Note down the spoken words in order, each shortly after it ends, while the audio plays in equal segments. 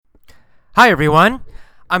Hi, everyone.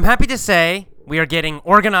 I'm happy to say we are getting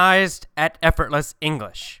organized at Effortless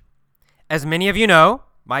English. As many of you know,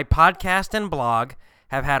 my podcast and blog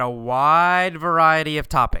have had a wide variety of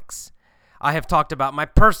topics. I have talked about my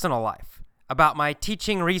personal life, about my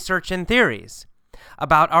teaching research and theories,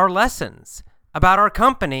 about our lessons, about our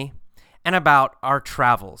company, and about our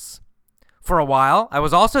travels. For a while, I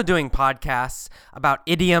was also doing podcasts about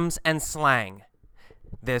idioms and slang.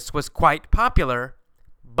 This was quite popular,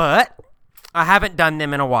 but I haven't done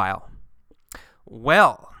them in a while.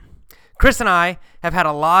 Well, Chris and I have had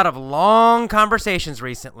a lot of long conversations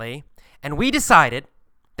recently, and we decided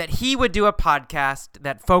that he would do a podcast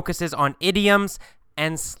that focuses on idioms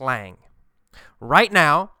and slang. Right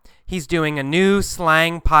now, he's doing a new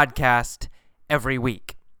slang podcast every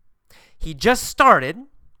week. He just started,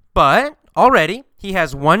 but already he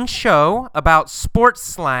has one show about sports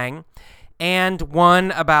slang and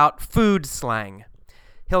one about food slang.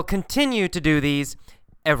 He'll continue to do these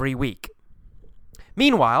every week.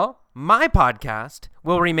 Meanwhile, my podcast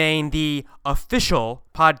will remain the official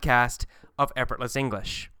podcast of Effortless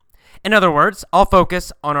English. In other words, I'll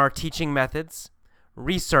focus on our teaching methods,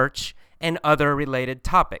 research, and other related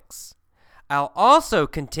topics. I'll also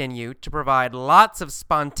continue to provide lots of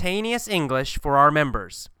spontaneous English for our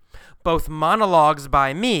members, both monologues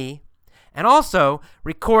by me and also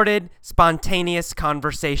recorded spontaneous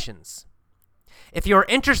conversations. If you're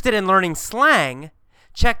interested in learning slang,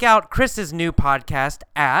 check out Chris's new podcast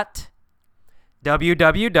at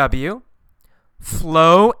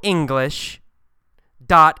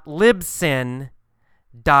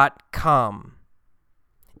www.flowenglish.libsyn.com.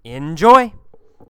 Enjoy!